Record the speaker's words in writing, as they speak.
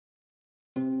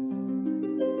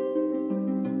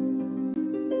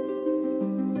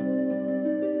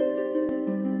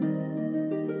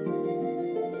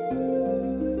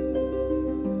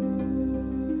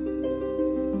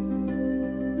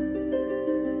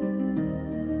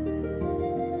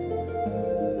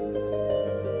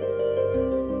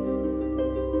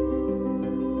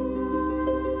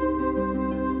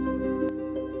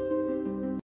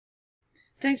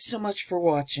Thanks so much for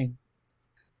watching.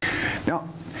 Now,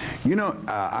 you know,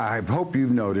 I hope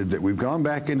you've noted that we've gone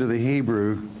back into the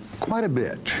Hebrew quite a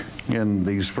bit in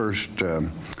these first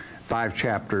 5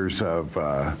 chapters of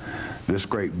this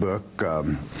great book,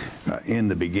 In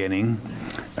the Beginning.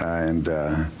 And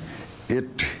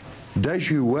it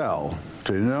does you well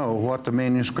to know what the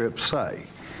manuscripts say.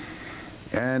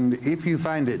 And if you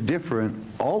find it different,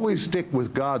 always stick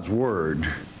with God's Word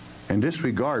and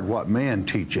disregard what man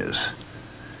teaches.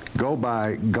 Go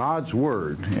by God's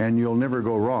Word and you'll never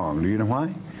go wrong. Do you know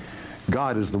why?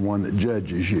 God is the one that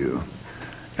judges you.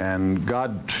 And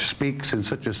God speaks in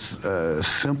such a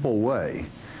simple way.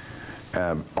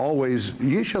 Always,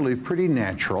 usually pretty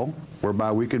natural,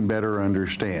 whereby we can better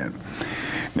understand.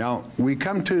 Now, we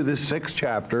come to this 6th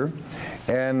chapter,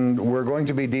 and we're going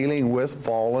to be dealing with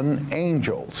fallen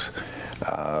angels.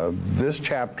 This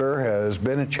chapter has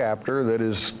been a chapter that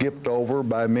is skipped over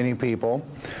by many people,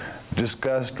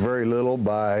 discussed very little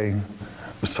by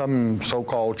some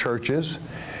so-called churches,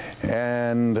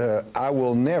 and I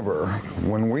will never,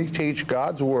 when we teach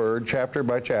God's Word chapter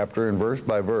by chapter and verse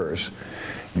by verse,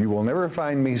 you will never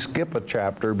find me skip a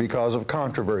chapter because of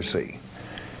controversy.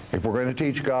 If we're going to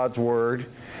teach God's Word,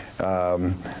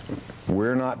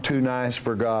 we're not too nice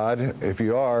for God. If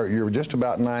you are, you're just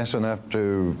about nice enough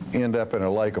to end up in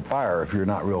a lake of fire if you're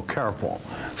not real careful.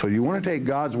 So you want to take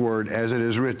God's Word as it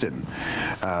is written.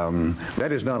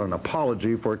 That is not an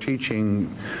apology for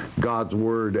teaching God's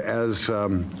Word as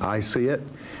I see it.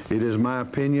 It is my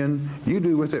opinion. You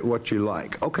do with it what you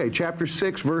like. Okay, chapter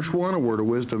 6, verse 1, a word of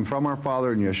wisdom from our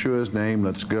Father in Yeshua's name.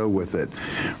 Let's go with it.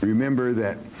 Remember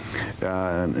that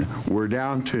we're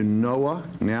down to Noah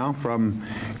now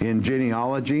in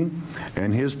genealogy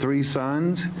and his 3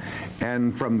 sons.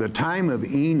 And from the time of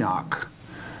Enoch,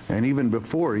 and even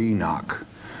before Enoch,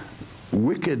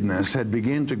 wickedness had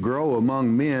begun to grow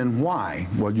among men. Why?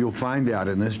 Well, you'll find out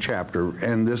in this chapter,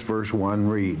 and this verse 1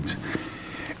 reads,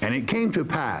 "And it came to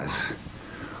pass,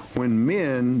 when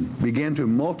men began to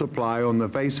multiply on the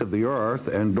face of the earth,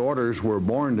 and daughters were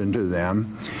born unto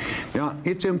them." Now,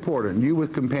 it's important. You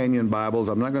with companion Bibles,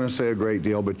 I'm not going to say a great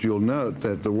deal, but you'll note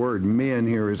that the word men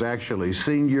here is actually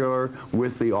singular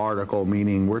with the article,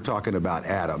 meaning we're talking about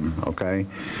Adam, okay?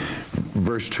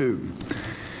 Verse 2.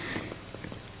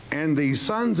 "And the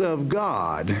sons of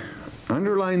God,"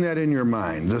 underline that in your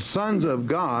mind, "the sons of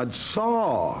God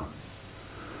saw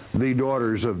the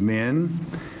daughters of men,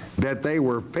 that they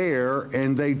were fair,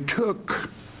 and they took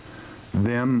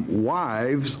them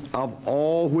wives of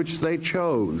all which they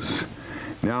chose."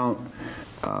 Now,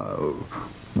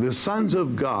 the sons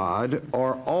of God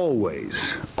are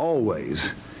always,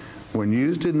 when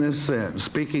used in this sense,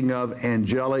 speaking of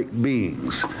angelic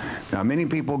beings. Now, many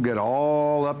people get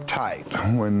all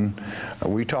uptight when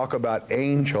we talk about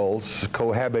angels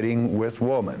cohabiting with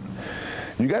woman.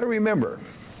 You got to remember,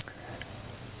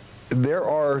 there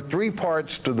are 3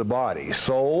 parts to the body: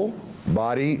 soul,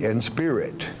 body, and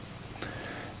spirit.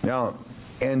 Now,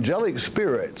 angelic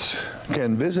spirits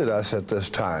can visit us at this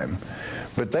time,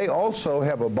 but they also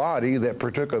have a body that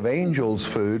partook of angels'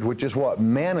 food, which is what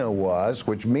manna was,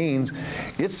 which means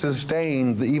it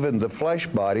sustained even the flesh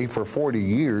body for 40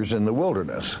 years in the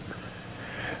wilderness.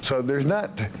 So there's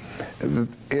not,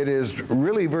 it is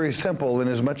really very simple in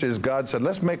as much as God said,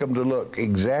 let's make them to look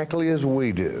exactly as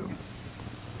we do.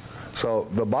 So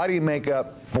the body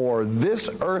makeup for this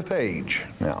earth age,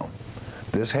 now,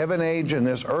 this heaven age and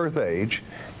this earth age,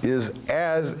 is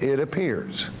as it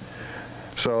appears.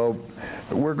 So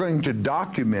we're going to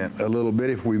document a little bit,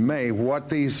 if we may, what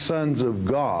these sons of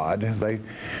God,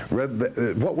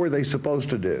 what were they supposed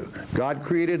to do? God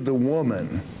created the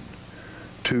woman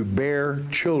to bear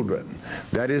children.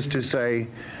 That is to say,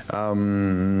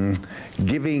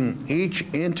 giving each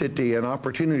entity an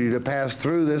opportunity to pass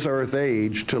through this earth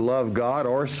age to love God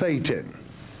or Satan.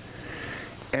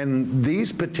 And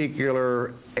these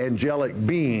particular angelic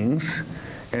beings,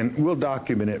 and we'll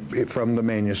document it from the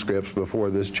manuscripts before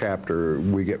this chapter,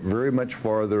 we get very much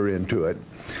farther into it.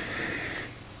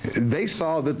 They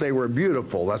saw that they were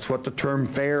beautiful. That's what the term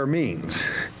fair means.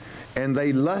 And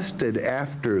they lusted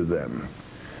after them.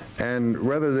 And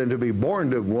rather than to be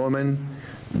born to woman,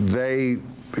 they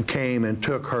came and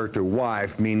took her to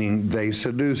wife, meaning they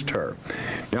seduced her.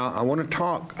 Now, I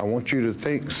want you to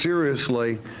think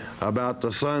seriously about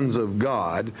the sons of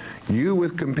God. You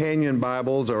with companion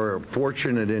Bibles are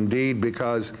fortunate indeed,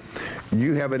 because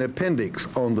you have an appendix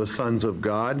on the sons of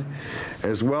God,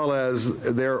 as well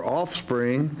as their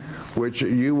offspring, which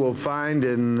you will find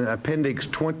in Appendix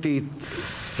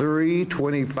 23,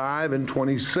 25, and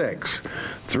 26.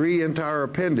 3 entire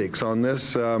appendix on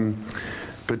this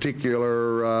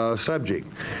particular subject.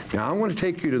 Now, I want to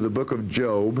take you to the book of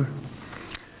Job,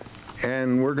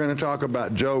 and we're going to talk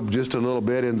about Job just a little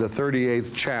bit in the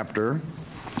 38th chapter,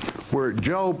 where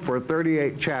Job for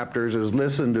 38 chapters has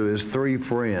listened to his three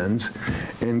friends,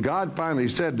 and God finally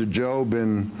said to Job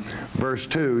in verse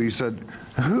 2, he said,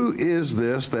 "Who is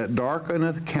this that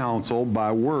darkeneth counsel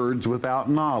by words without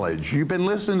knowledge?" You've been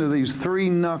listening to these three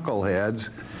knuckleheads,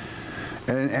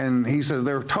 and he says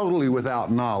they're totally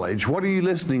without knowledge. What are you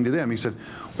listening to them? He said,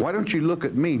 "Why don't you look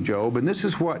at me, Job?" And this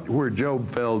is where Job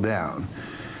fell down.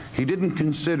 He didn't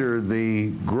consider the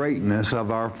greatness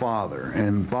of our Father.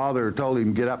 And Father told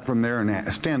him, get up from there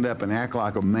and stand up and act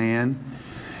like a man.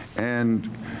 And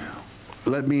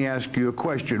let me ask you a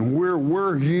question. Where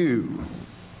were you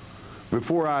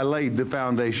before I laid the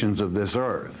foundations of this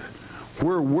earth?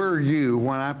 Where were you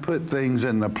when I put things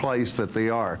in the place that they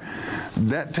are?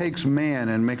 That takes man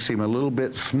and makes him a little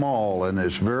bit small, and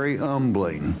it's very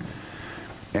humbling.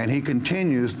 And he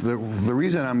continues, the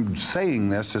reason I'm saying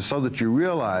this is so that you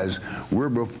realize we're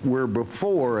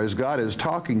before, as God is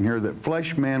talking here, that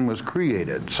flesh man was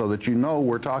created, so that you know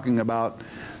we're talking about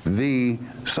the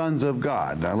sons of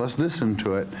God. Now let's listen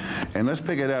to it, and let's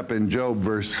pick it up in Job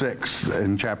verse 6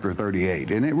 in chapter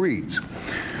 38. And it reads,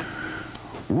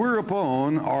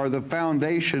 "Whereupon are the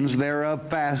foundations thereof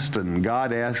fastened?"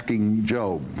 God asking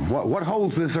Job, what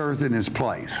holds this earth in its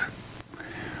place?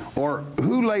 Or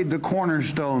who laid the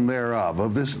cornerstone thereof,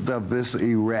 of this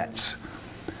eretz?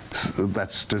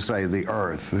 That's to say the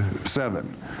earth.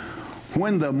 7.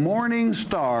 "When the morning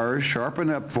stars, sharpen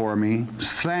up for me,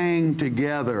 sang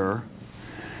together,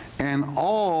 and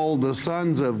all the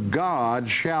sons of God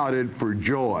shouted for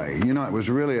joy." You know, it was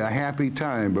really a happy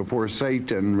time before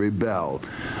Satan rebelled.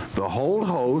 The whole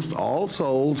host, all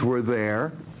souls were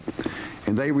there,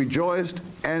 and they rejoiced,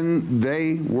 and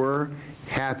they were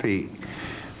happy.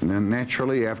 And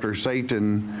naturally, after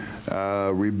Satan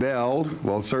rebelled,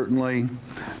 well, certainly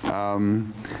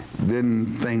then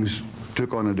things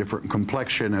took on a different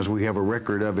complexion, as we have a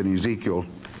record of in Ezekiel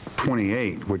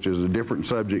 28, which is a different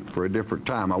subject for a different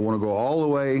time. I want to go all the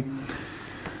way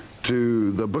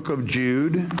to the book of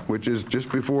Jude, which is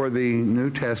just before the New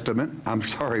Testament. I'm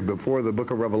sorry, before the book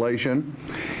of Revelation.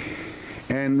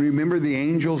 And remember the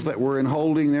angels that were in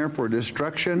holding there for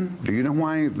destruction? Do you know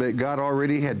why that God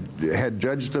already had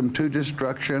judged them to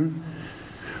destruction?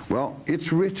 Well,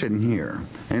 it's written here.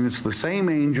 And it's the same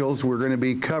angels we're going to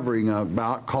be covering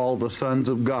about, called the sons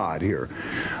of God here.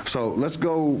 So let's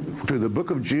go to the book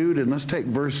of Jude, and let's take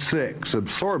verse 6.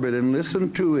 Absorb it and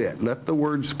listen to it. Let the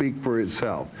word speak for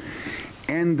itself.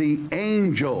 "And the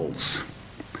angels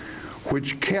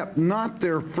which kept not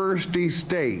their first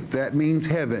estate," that means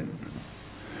heaven,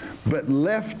 "but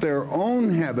left their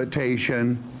own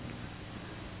habitation,"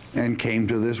 and came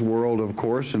to this world, of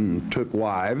course, and took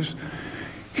wives,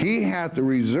 "he hath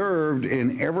reserved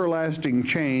in everlasting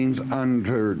chains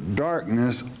under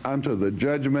darkness unto the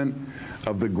judgment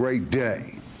of the great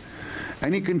day."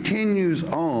 And he continues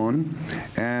on,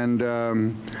 and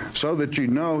so that you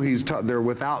know, they're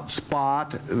without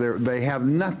spot, they have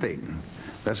nothing.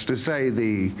 That's to say,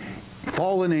 the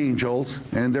fallen angels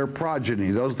and their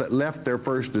progeny, those that left their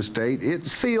first estate, it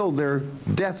sealed their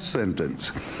death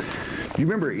sentence. You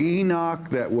remember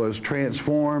Enoch that was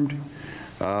transformed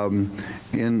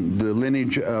in the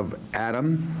lineage of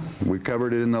Adam? We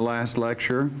covered it in the last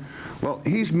lecture. Well,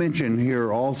 he's mentioned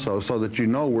here also, so that you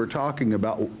know we're talking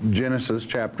about Genesis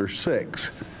chapter 6,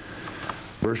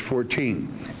 verse 14.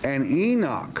 "And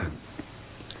Enoch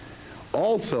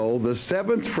also, the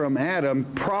seventh from Adam,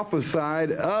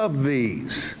 prophesied of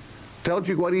these." Tells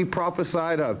you what he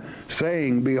prophesied of,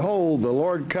 saying, "Behold, the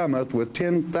Lord cometh with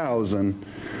 10,000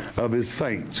 of his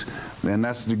saints." And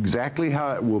that's exactly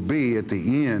how it will be at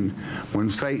the end, when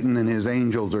Satan and his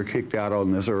angels are kicked out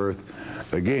on this earth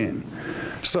again.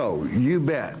 So, you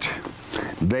bet,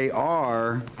 they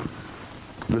are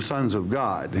the sons of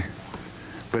God,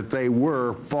 but they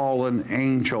were fallen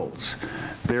angels.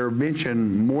 They're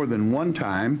mentioned more than one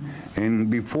time, and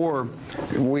before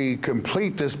we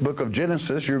complete this book of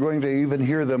Genesis, you're going to even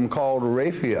hear them called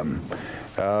Raphaim.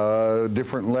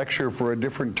 Different lecture for a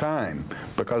different time,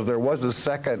 because there was a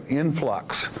second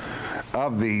influx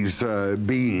of these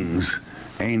beings,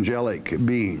 angelic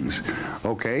beings.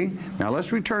 Okay, now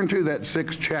let's return to that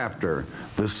 6th chapter.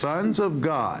 The sons of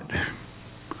God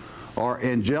are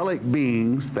angelic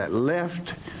beings that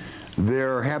left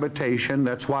their habitation.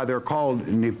 That's why they're called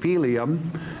Nephilim,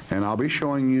 and I'll be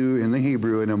showing you in the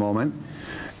Hebrew in a moment.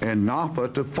 And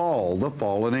Napha, to fall, the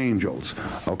fallen angels.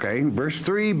 Okay, verse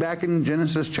 3 back in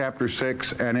Genesis chapter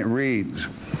 6, and it reads,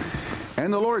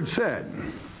 "And the Lord said,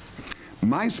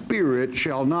 My spirit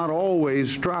shall not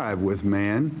always strive with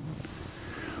man,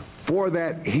 for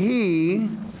that he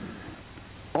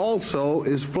also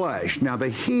is flesh. Now the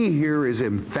he here is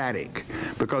emphatic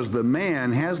because the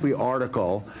man has the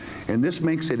article, and this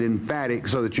makes it emphatic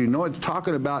so that you know it's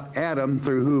talking about Adam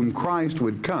through whom Christ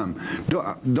would come.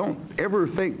 Don't ever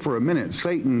think for a minute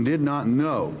Satan did not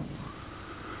know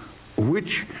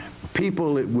which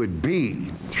people it would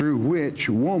be through which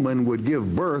woman would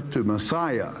give birth to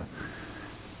Messiah.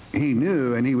 He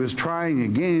knew, and he was trying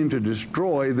again to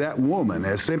destroy that woman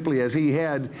as simply as he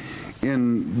had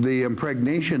in the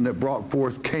impregnation that brought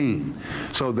forth Cain.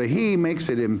 So the he makes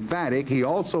it emphatic. He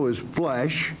also is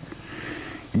flesh,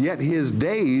 yet his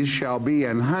days shall be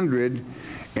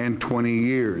 120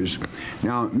 years.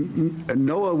 Now,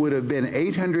 Noah would have been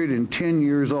 810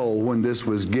 years old when this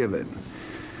was given.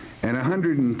 And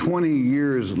 120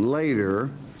 years later,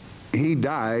 he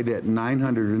died at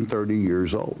 930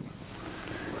 years old.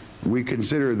 We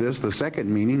consider this the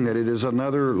second meaning, that it is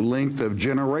another length of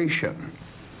generation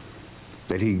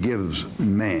that he gives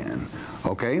man.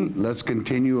 Okay, let's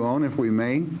continue on, if we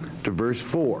may, to verse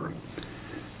 4.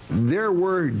 There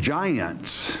were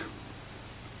giants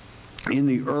in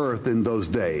the earth in those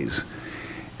days.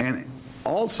 And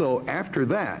also after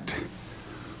that,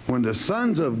 when the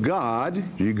sons of God,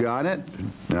 you got it?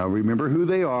 Now remember who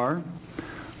they are.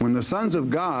 When the sons of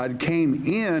God came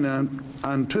in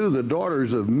unto the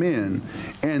daughters of men,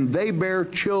 and they bear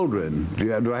children.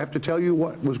 Do I have to tell you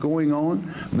what was going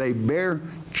on? They bear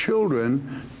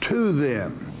children to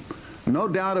them. No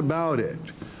doubt about it.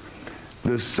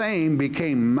 The same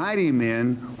became mighty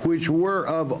men which were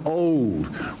of old,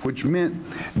 which meant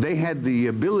they had the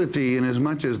ability,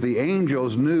 inasmuch as the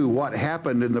angels knew what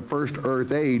happened in the first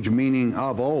earth age, meaning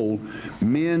of old,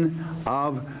 men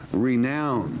of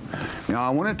renown. Now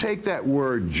I want to take that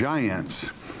word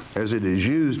giants as it is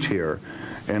used here,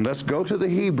 and let's go to the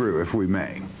Hebrew, if we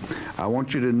may. I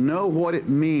want you to know what it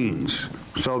means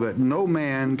so that no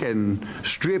man can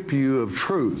strip you of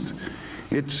truth.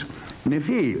 It's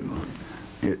Nephil.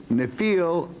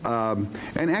 Nephil,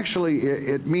 and actually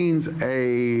it means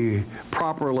a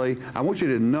properly, I want you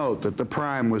to note that the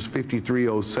prime was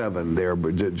 5307 there,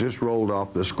 but it just rolled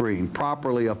off the screen.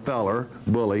 Properly a feller,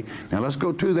 bully. Now let's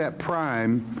go to that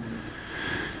prime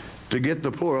to get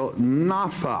the plural.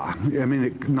 Napha,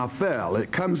 Naphel,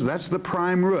 it comes, that's the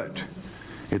prime root.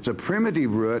 It's a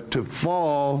primitive root to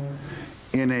fall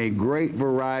in a great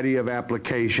variety of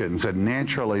applications, and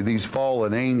naturally these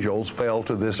fallen angels fell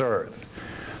to this earth.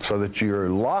 So that you're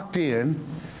locked in,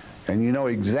 and you know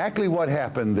exactly what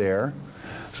happened there,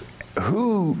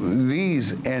 who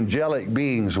these angelic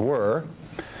beings were,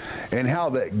 and how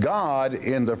that God,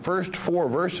 in the first 4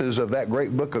 verses of that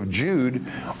great book of Jude,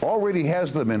 already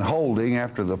has them in holding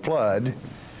after the flood,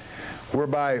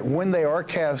 whereby when they are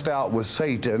cast out with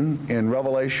Satan in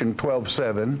Revelation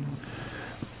 12:7,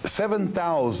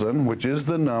 7,000, which is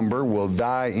the number, will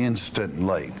die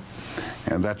instantly.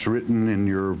 And that's written in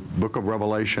your book of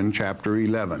Revelation, chapter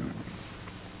 11.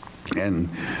 And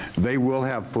they will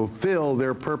have fulfilled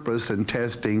their purpose in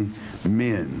testing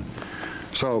men.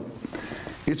 So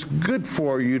it's good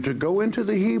for you to go into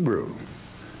the Hebrew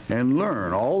and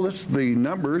learn. All this, the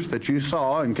numbers that you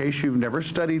saw, in case you've never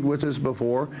studied with us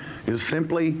before, is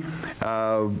simply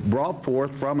brought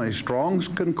forth from a Strong's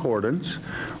Concordance,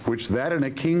 which that in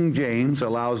a King James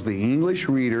allows the English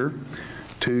reader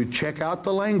to check out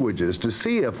the languages to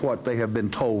see if what they have been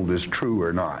told is true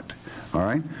or not. All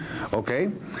right?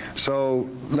 Okay, so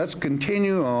let's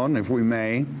continue on, if we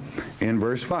may, in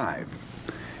verse 5.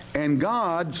 And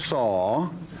God saw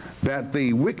that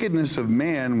the wickedness of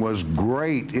man was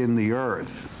great in the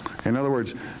earth. In other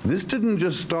words, this didn't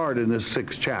just start in this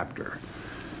 6th chapter.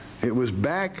 It was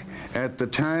back at the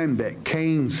time that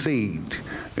Cain's seed,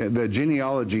 the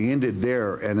genealogy ended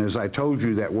there, and as I told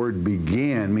you, that word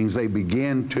began means they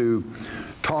began to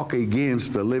talk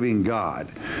against the living God.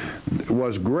 It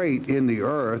was great in the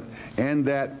earth, and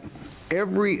that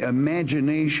every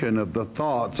imagination of the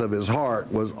thoughts of his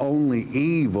heart was only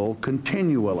evil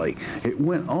continually. It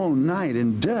went on night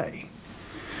and day.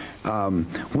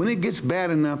 When it gets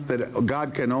bad enough that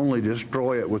God can only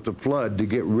destroy it with the flood to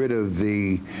get rid of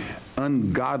the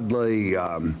ungodly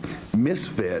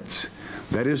misfits,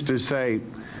 that is to say,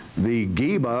 the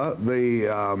Geba,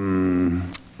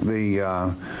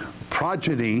 the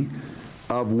progeny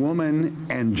of woman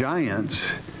and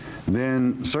giants,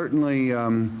 then certainly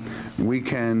we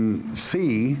can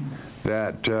see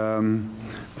that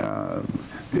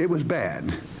it was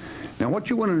bad. Now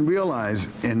what you want to realize,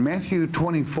 in Matthew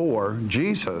 24,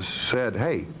 Jesus said,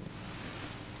 hey,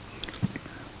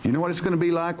 You know what it's going to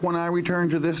be like when I return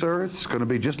to this earth? It's going to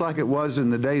be just like it was in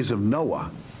the days of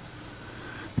Noah.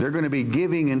 They're going to be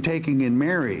giving and taking in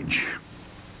marriage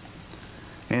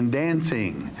and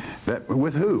dancing.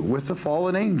 With who? With the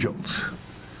fallen angels.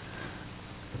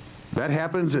 That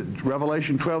happens at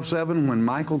Revelation 12:7 when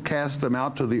Michael cast them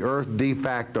out to the earth de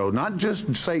facto. Not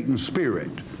just Satan's spirit,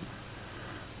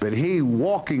 but he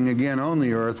walking again on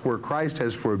the earth where Christ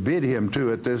has forbid him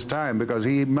to at this time, because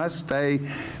he must stay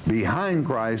behind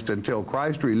Christ until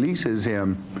Christ releases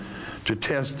him to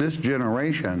test this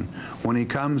generation when he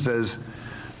comes as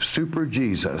Super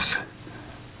Jesus,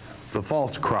 the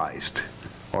false Christ,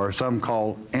 or some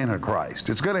call Antichrist.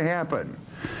 It's going to happen.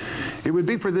 It would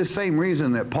be for this same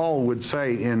reason that Paul would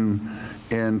say in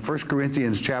 1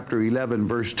 Corinthians chapter 11,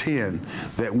 verse 10,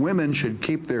 that women should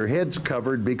keep their heads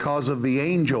covered because of the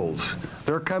angels.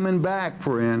 They're coming back,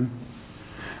 friend.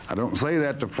 I don't say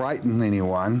that to frighten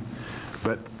anyone,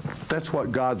 but that's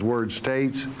what God's word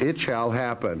states. It shall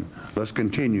happen. Let's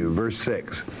continue. Verse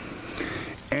 6.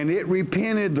 And it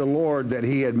repented the Lord that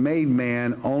he had made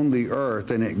man on the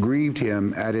earth, and it grieved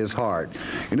him at his heart.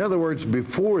 In other words,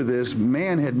 before this,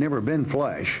 man had never been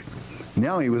flesh.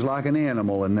 Now he was like an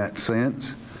animal in that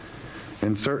sense.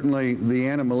 And certainly the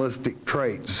animalistic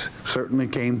traits certainly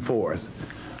came forth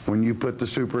when you put the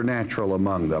supernatural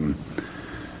among them.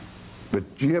 But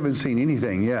you haven't seen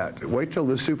anything yet. Wait till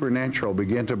the supernatural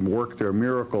begin to work their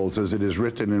miracles, as it is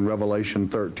written in Revelation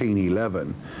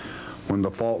 13:11. When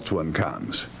the false one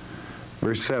comes.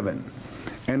 Verse 7,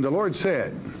 and the Lord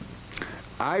said,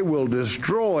 I will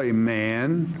destroy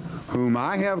man whom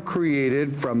I have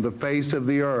created from the face of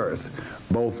the earth,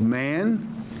 both man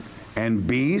and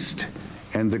beast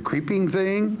and the creeping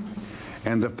thing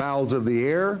and the fowls of the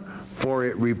air, for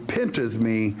it repenteth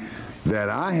me that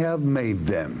I have made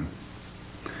them.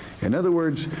 In other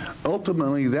words,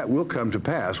 ultimately that will come to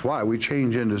pass. Why? We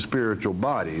change into spiritual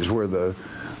bodies where the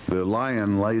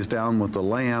lion lays down with the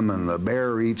lamb and the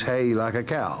bear eats hay like a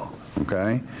cow,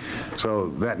 okay? So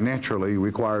that naturally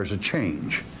requires a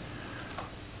change.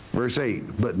 Verse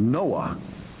 8, but Noah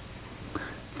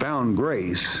found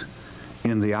grace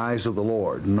in the eyes of the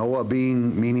Lord. Noah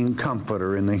meaning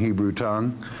comforter in the Hebrew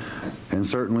tongue, and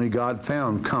certainly God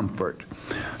found comfort.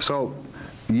 So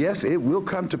yes, it will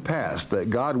come to pass that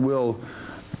God will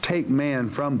take man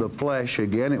from the flesh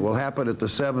again. It will happen at the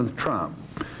seventh trump.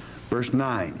 Verse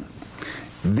 9,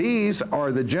 these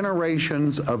are the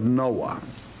generations of Noah.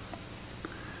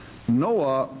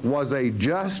 Noah was a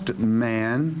just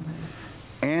man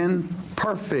and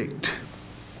perfect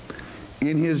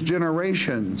in his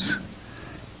generations.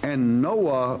 And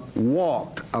Noah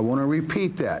walked, I want to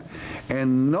repeat that,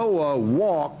 and Noah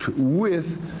walked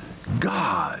with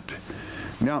God.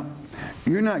 Now,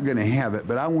 you're not going to have it,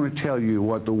 but I want to tell you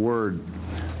what the word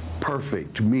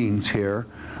perfect means here.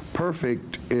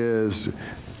 Perfect is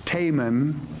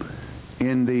tamim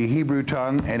in the Hebrew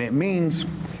tongue, and it means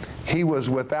he was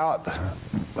without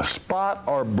a spot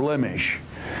or blemish.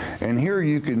 And here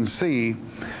you can see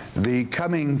the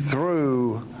coming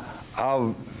through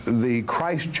of the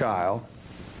Christ child,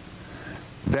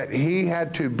 that he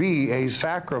had to be a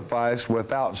sacrifice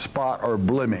without spot or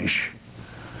blemish.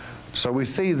 So we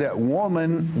see that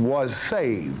woman was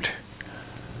saved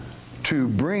to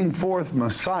bring forth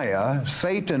Messiah.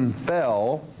 Satan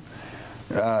fell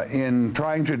in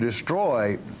trying to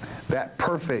destroy that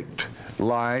perfect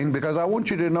line, because I want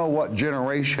you to know what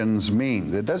generations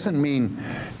mean. It doesn't mean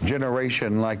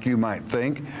generation like you might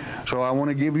think. So I want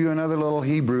to give you another little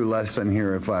Hebrew lesson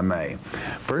here, if I may.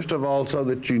 First of all, so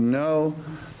that you know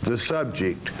the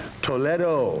subject,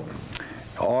 Toledo,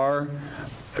 or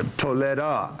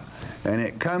Toleda. And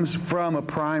it comes from a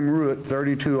prime root,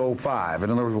 3205. In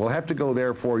other words, we'll have to go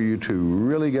there for you to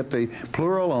really get the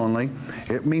plural only.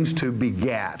 It means to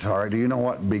begat. All right, do you know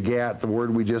what begat, the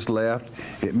word we just left?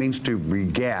 It means to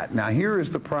begat. Now here is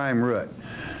the prime root.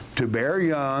 To bear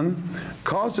young,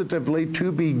 causatively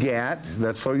to begat,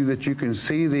 that's so that you can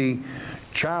see the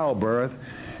childbirth.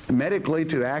 Medically,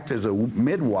 to act as a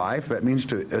midwife, that means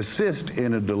to assist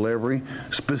in a delivery.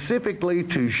 Specifically,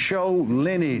 to show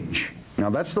lineage. Now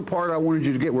that's the part I wanted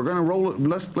you to get. We're going to roll it.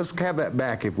 Let's have that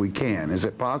back if we can. Is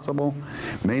it possible?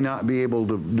 May not be able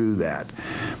to do that.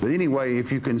 But anyway,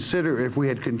 if you consider, if we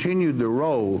had continued the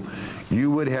roll,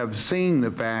 you would have seen the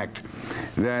fact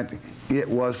that it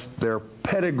was their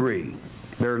pedigree,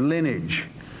 their lineage,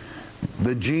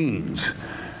 the genes,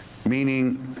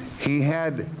 meaning he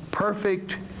had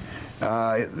perfect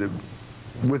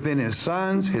within his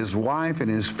sons, his wife, and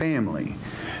his family.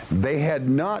 They had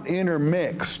not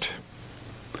intermixed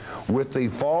with the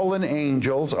fallen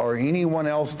angels or anyone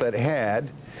else that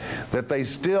they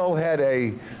still had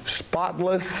a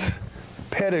spotless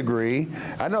pedigree.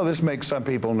 I know this makes some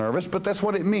people nervous, but that's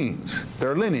what it means,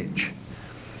 their lineage.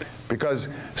 Because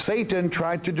Satan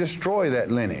tried to destroy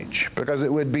that lineage, because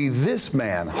it would be this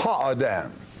man,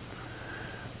 Ha-Adam,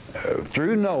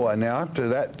 through Noah now to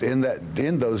that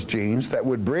in those genes that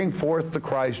would bring forth the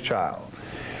Christ child.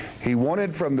 He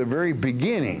wanted from the very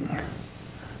beginning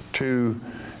to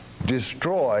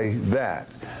destroy that.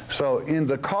 So in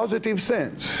the causative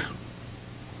sense,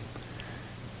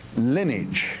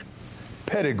 lineage,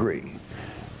 pedigree,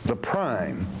 the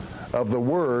prime of the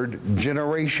word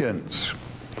generations.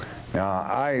 Now,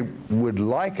 I would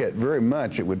like it very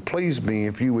much, it would please me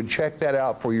if you would check that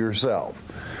out for yourself.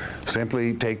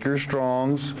 Simply take your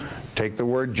Strongs, take the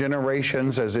word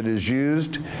generations as it is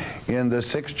used in the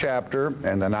 6th chapter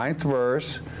and the 9th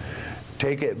verse,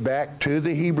 take it back to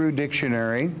the Hebrew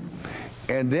dictionary,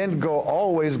 and then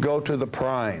always go to the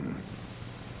prime,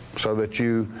 so that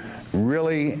you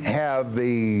really have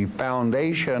the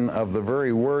foundation of the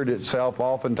very word itself.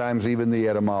 Oftentimes even the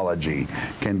etymology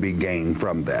can be gained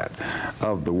from that,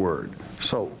 of the word.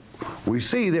 So we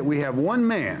see that we have one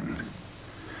man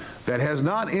that has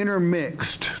not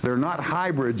intermixed, they're not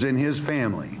hybrids in his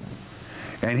family,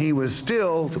 and he was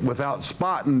still without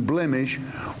spot and blemish,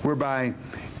 whereby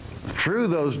through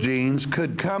those genes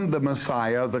could come the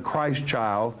Messiah, the Christ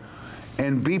child,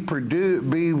 and be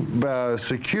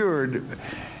secured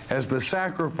as the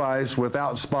sacrifice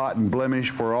without spot and blemish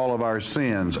for all of our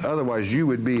sins. Otherwise, you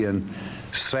would be in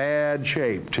sad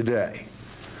shape today,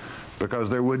 because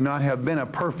there would not have been a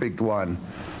perfect one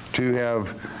to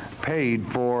have paid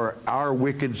for our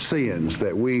wicked sins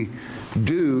that we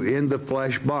do in the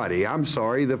flesh body. I'm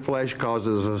sorry, the flesh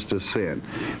causes us to sin.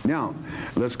 Now,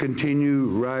 let's continue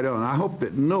right on. I hope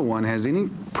that no one has any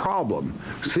problem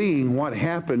seeing what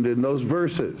happened in those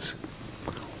verses.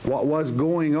 What was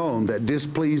going on that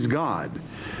displeased God.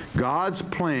 God's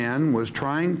plan was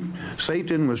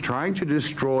Satan was trying to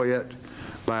destroy it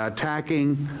by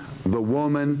attacking the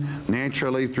woman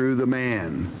naturally through the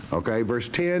man. Okay, verse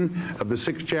 10 of the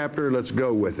 6th chapter, let's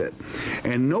go with it.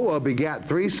 And Noah begat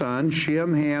 3 sons,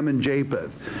 Shem, Ham, and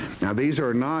Japheth. Now these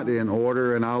are not in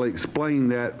order, and I'll explain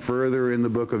that further in the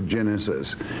book of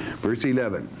Genesis. Verse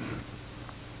 11.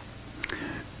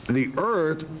 The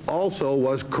earth also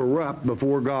was corrupt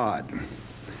before God,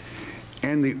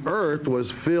 and the earth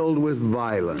was filled with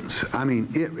violence. I mean,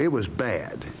 it was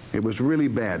bad. It was really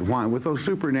bad. Why? With those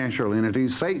supernatural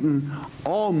entities, Satan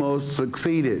almost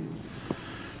succeeded.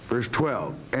 Verse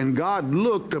 12, and God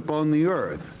looked upon the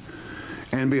earth,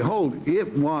 and behold,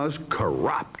 it was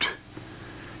corrupt.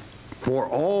 For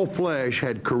all flesh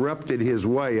had corrupted his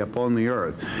way upon the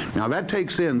earth. Now that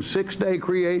takes in 6-day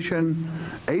creation,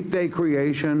 8-day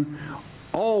creation,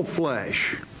 all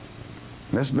flesh.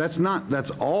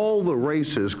 That's all the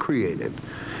races created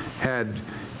had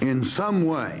in some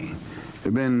way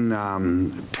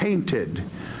been tainted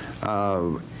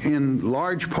in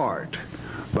large part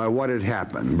by what had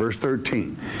happened. Verse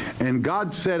 13, and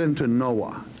God said unto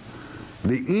Noah,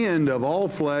 the end of all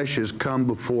flesh is come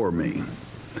before me,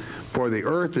 for the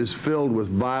earth is filled with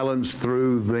violence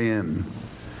through them.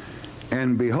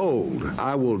 And behold,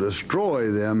 I will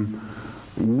destroy them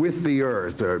with the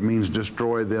earth, or it means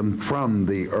destroy them from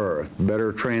the earth.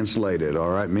 Better translated, all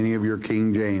right? Many of your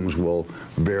King James will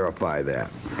verify that.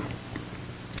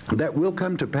 That will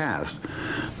come to pass.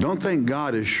 Don't think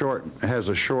God has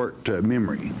a short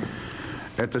memory.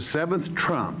 At the 7th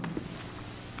trump,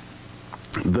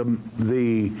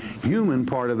 the human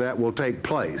part of that will take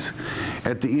place.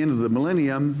 At the end of the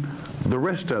millennium, the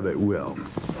rest of it will.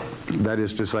 That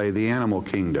is to say, the animal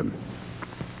kingdom.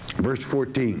 Verse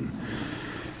 14,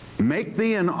 make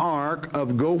thee an ark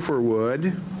of gopher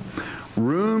wood,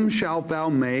 room shalt thou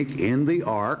make in the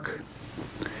ark,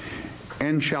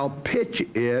 and shall pitch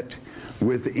it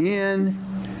within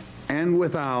and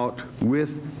without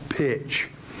with pitch.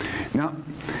 Now,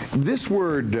 this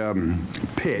word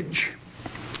pitch,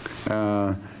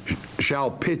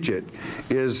 shall pitch it,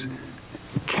 is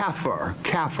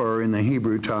kafir in the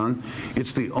Hebrew tongue.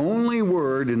 It's the only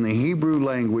word in the Hebrew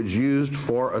language used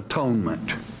for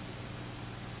atonement.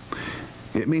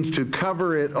 It means to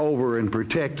cover it over and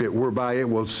protect it, whereby it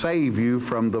will save you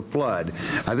from the flood.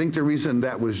 I think the reason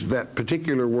that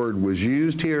particular word was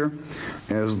used here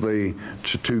as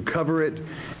to cover it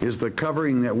is the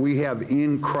covering that we have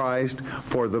in Christ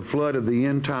for the flood of the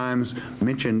end times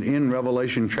mentioned in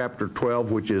Revelation chapter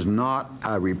 12, which is not,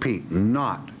 I repeat,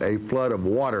 not a flood of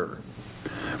water,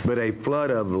 but a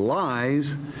flood of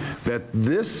lies that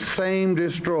this same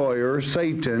destroyer,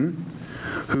 Satan,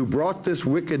 who brought this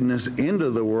wickedness into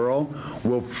the world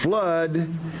will flood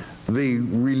the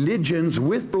religions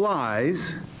with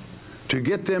lies to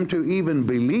get them to even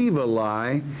believe a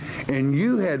lie, and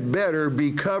you had better be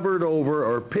covered over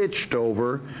or pitched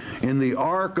over in the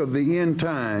ark of the end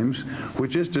times,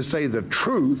 which is to say the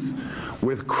truth,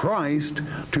 with Christ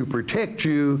to protect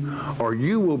you, or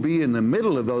you will be in the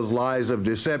middle of those lies of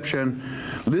deception,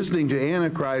 listening to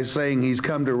Antichrist saying he's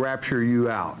come to rapture you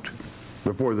out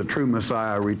before the true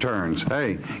Messiah returns.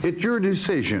 Hey, it's your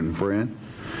decision, friend.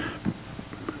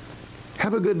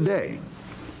 Have a good day.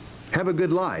 Have a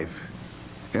good life.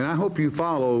 And I hope you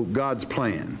follow God's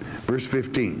plan. Verse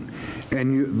 15.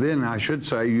 And then I should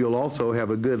say you'll also have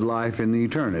a good life in the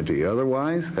eternity.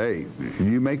 Otherwise, hey,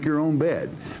 you make your own bed.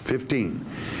 15.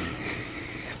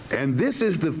 And this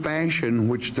is the fashion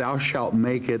which thou shalt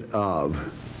make it of.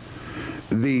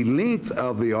 The length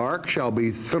of the ark shall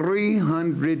be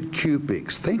 300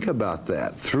 cubits. Think about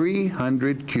that.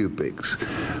 300 cubits.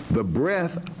 The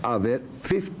breadth of it,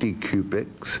 50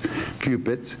 cubits,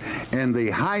 and the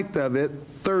height of it,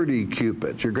 30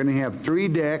 cubits. You're going to have 3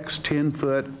 decks, 10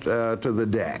 foot to the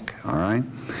deck, all right?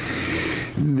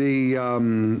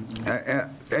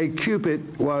 A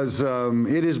cubit was,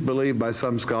 it is believed by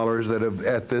some scholars that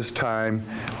at this time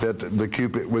that the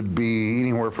cubit would be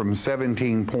anywhere from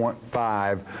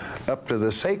 17.5 up to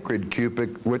the sacred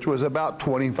cubit, which was about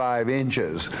 25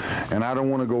 inches. And I don't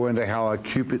want to go into how a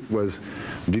cubit was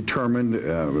determined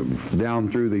down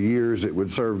through the years. It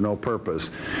would serve no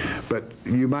purpose. But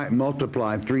you might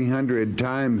multiply 300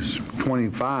 times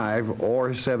 25 or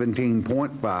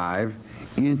 17.5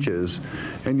 inches,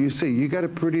 and you see you got a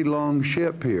pretty long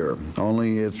ship here,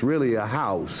 only it's really a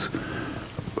house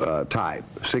type.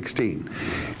 16.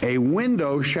 A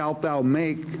window shalt thou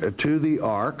make to the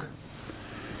ark,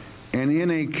 and in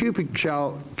a cubit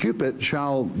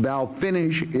shalt thou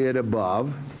finish it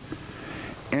above,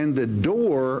 and the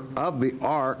door of the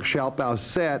ark shalt thou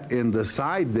set in the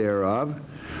side thereof,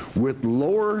 with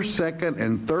lower, second,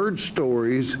 and third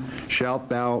stories shalt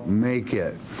thou make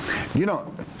it. You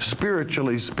know,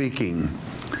 spiritually speaking,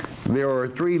 there are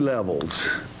 3 levels.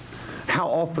 How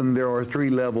often there are 3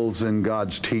 levels in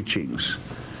God's teachings?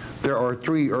 There are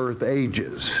 3 earth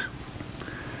ages,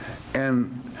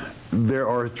 and there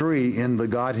are 3 in the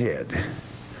Godhead.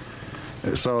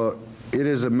 So it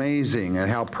is amazing at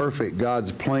how perfect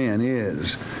God's plan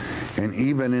is, and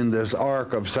even in this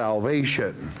ark of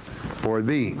salvation, for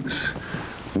these,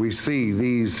 we see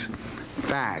these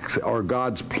facts are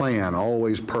God's plan,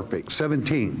 always perfect.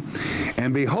 17.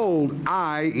 And behold,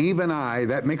 I, even I,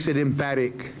 that makes it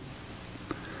emphatic,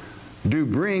 do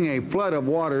bring a flood of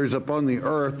waters upon the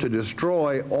earth to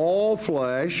destroy all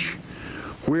flesh,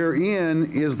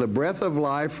 wherein is the breath of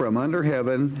life from under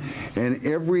heaven, and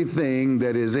everything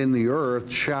that is in the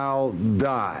earth shall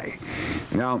die.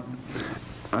 Now,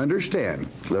 understand,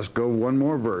 let's go one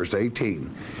more verse, 18.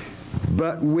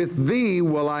 But with thee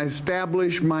will I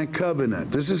establish my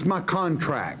covenant. This is my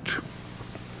contract.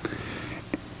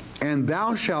 And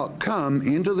thou shalt come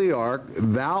into the ark,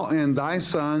 thou and thy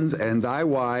sons and thy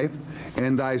wife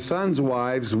and thy sons'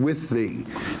 wives with thee.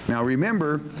 Now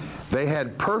remember, they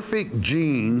had perfect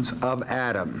genes of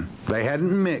Adam. They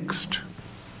hadn't mixed.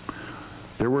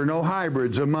 There were no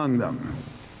hybrids among them.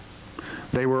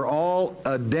 They were all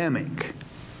Adamic,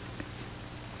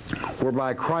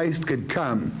 whereby Christ could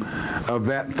come of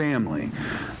that family.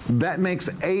 That makes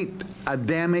 8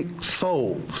 Adamic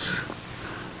souls.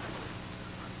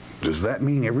 Does that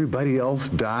mean everybody else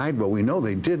died? Well, we know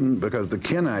they didn't, because the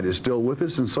Kenite is still with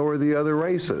us, and so are the other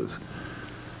races.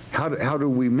 How do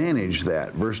we manage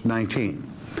that? Verse 19.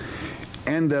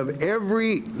 And of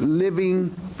every living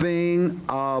thing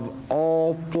of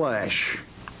all flesh.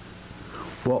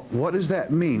 Well, what does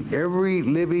that mean? Every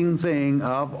living thing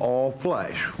of all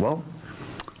flesh. Well,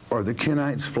 are the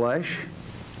Kenites flesh?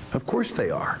 Of course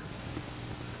they are.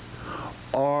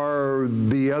 Are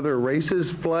the other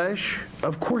races flesh?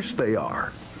 Of course they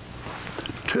are.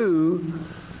 2,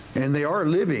 and they are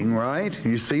living, right?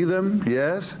 You see them?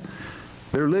 Yes.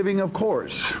 They're living, of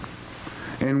course.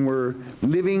 And we're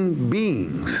living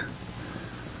beings.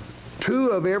 2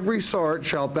 of every sort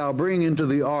shalt thou bring into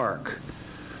the ark.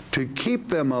 To keep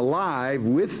them alive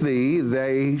with thee,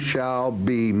 they shall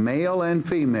be male and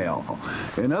female.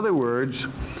 In other words,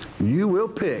 you will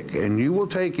pick and you will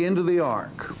take into the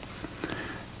ark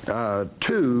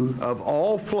 2 of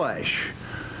all flesh.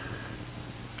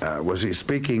 Was he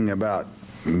speaking about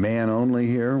man only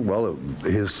here? Well,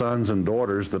 his sons and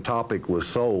daughters, the topic was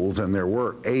souls, and there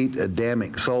were 8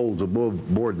 Adamic souls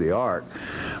aboard the ark,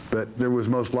 but there was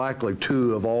most likely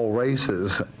 2 of all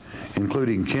races,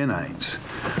 including Kenites.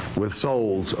 with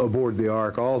souls aboard the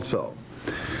ark also.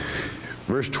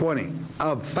 Verse 20,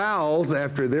 of fowls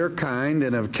after their kind,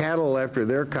 and of cattle after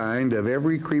their kind, of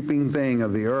every creeping thing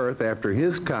of the earth after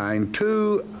his kind,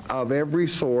 2 of every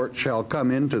sort shall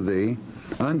come unto thee,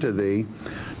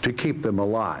 to keep them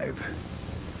alive.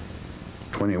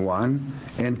 21,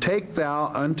 and take thou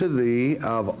unto thee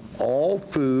of all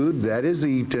food that is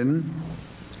eaten,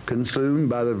 consumed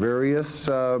by the various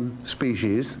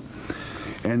species,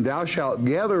 and thou shalt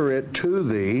gather it to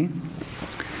thee,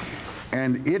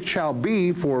 and it shall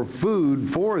be for food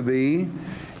for thee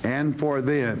and for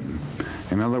them.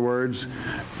 In other words,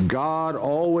 God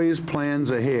always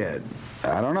plans ahead.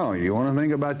 I don't know, you want to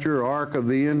think about your ark of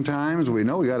the end times? We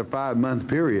know we got a 5-month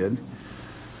period.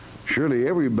 Surely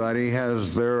everybody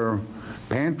has their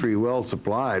pantry well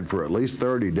supplied for at least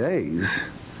 30 days,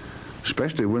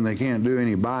 especially when they can't do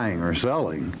any buying or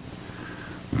selling.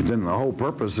 But then the whole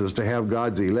purpose is to have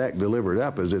God's elect delivered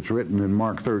up, as it's written in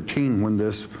Mark 13, when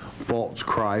this false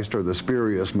Christ or the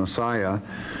spurious Messiah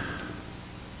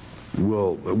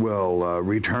will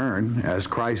return, as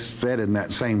Christ said in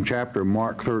that same chapter,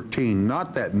 Mark 13.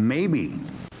 Not that maybe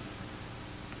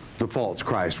the false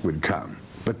Christ would come,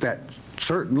 but that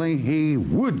certainly he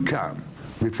would come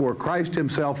before Christ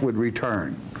himself would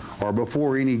return, or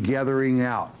before any gathering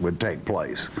out would take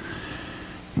place.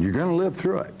 You're going to live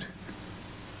through it.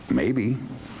 Maybe.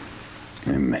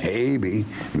 And maybe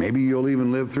you'll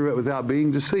even live through it without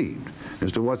being deceived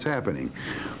as to what's happening,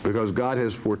 because God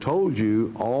has foretold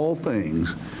you all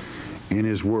things in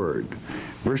his word.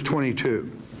 Verse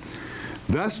 22,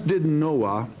 thus did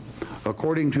Noah,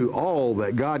 according to all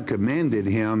that God commanded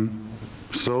him,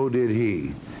 so did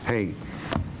he. Hey,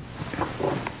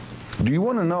 do you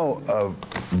want to know a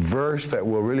verse that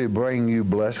will really bring you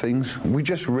blessings? We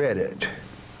just read it.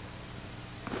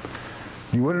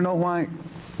 You want to know why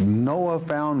Noah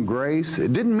found grace?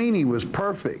 It didn't mean he was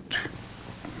perfect.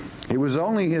 It was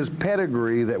only his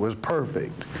pedigree that was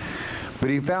perfect. But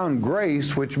he found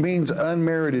grace, which means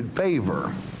unmerited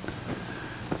favor.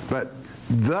 But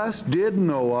thus did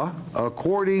Noah,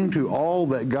 according to all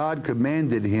that God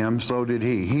commanded him, so did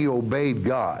he. He obeyed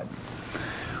God.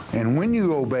 And when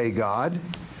you obey God,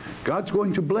 God's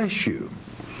going to bless you.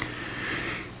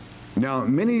 Now,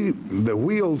 the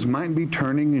wheels might be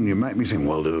turning, and you might be saying,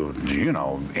 well, you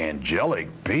know, angelic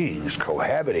beings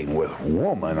cohabiting with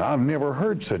woman, I've never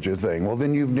heard such a thing. Well,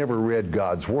 then you've never read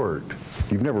God's Word.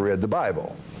 You've never read the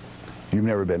Bible. You've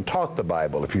never been taught the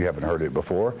Bible if you haven't heard it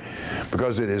before,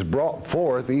 because it is brought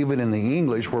forth even in the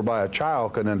English whereby a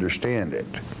child can understand it.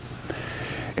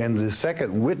 And the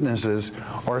second witnesses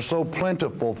are so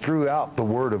plentiful throughout the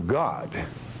Word of God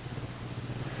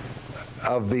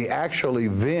of the actual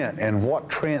event and what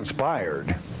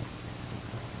transpired,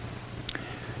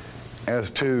 as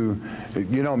to,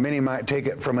 you know, many might take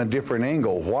it from a different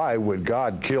angle. Why would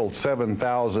God kill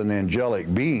 7,000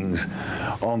 angelic beings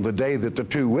on the day that the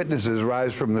 2 witnesses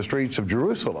rise from the streets of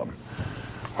Jerusalem?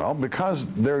 Well, because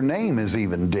their name is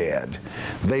even dead.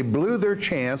 They blew their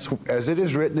chance, as it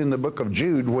is written in the book of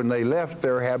Jude, when they left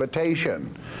their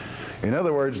habitation. In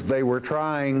other words, they were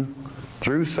trying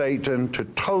through Satan to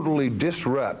totally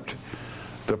disrupt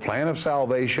the plan of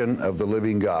salvation of the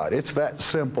living God. It's that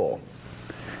simple.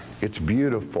 It's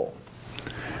beautiful.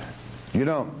 You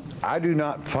know, I do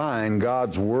not find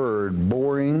God's Word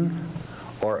boring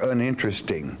or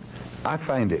uninteresting. I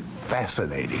find it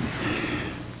fascinating.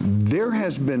 There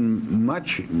has been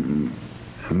much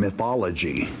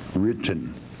mythology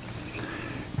written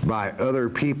by other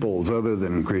peoples other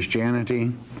than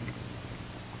Christianity,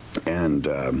 and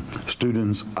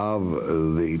students of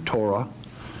the Torah.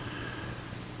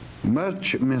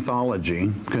 Much mythology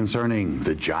concerning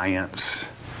the giants.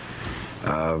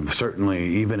 Certainly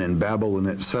even in Babylon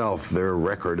itself, their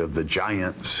record of the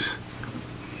giants.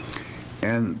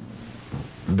 And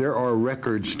there are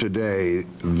records today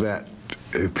that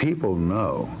people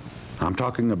know. I'm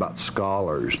talking about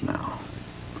scholars now.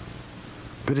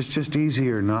 But it's just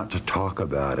easier not to talk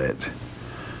about it.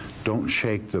 Don't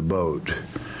shake the boat.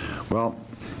 Well,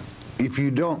 if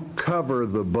you don't cover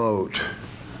the boat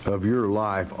of your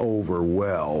life over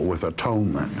well with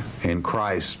atonement in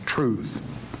Christ's truth,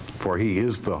 for he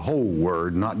is the whole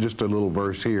Word, not just a little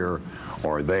verse here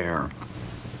or there,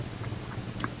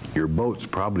 your boat's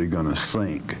probably going to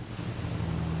sink.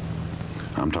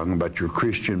 I'm talking about your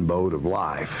Christian boat of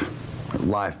life,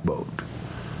 lifeboat.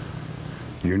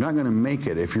 You're not going to make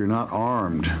it if you're not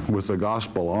armed with the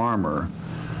gospel armor.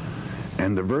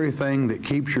 And the very thing that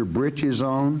keeps your britches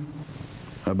on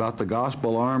about the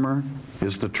gospel armor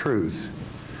is the truth.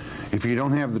 If you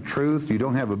don't have the truth, you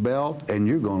don't have a belt, and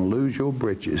you're going to lose your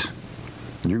britches.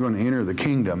 You're going to enter the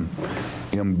kingdom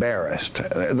embarrassed.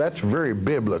 That's very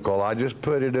biblical. I just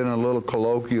put it in a little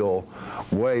colloquial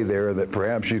way there that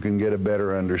perhaps you can get a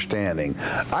better understanding.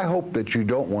 I hope that you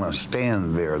don't want to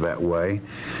stand there that way.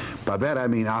 By that I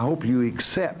mean I hope you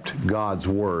accept God's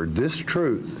Word, this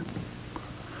truth,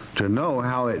 to know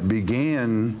how it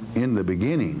began in the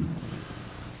beginning,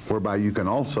 whereby you can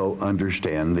also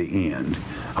understand the end.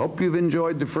 Hope you've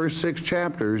enjoyed the first 6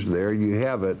 chapters. There you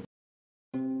have it.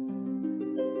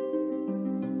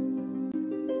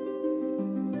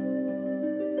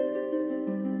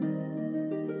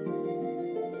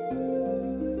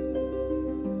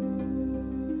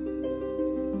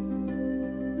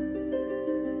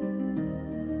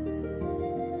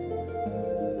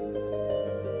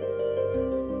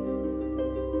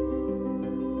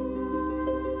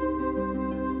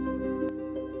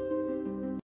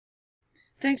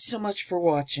 Thanks so much for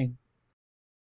watching.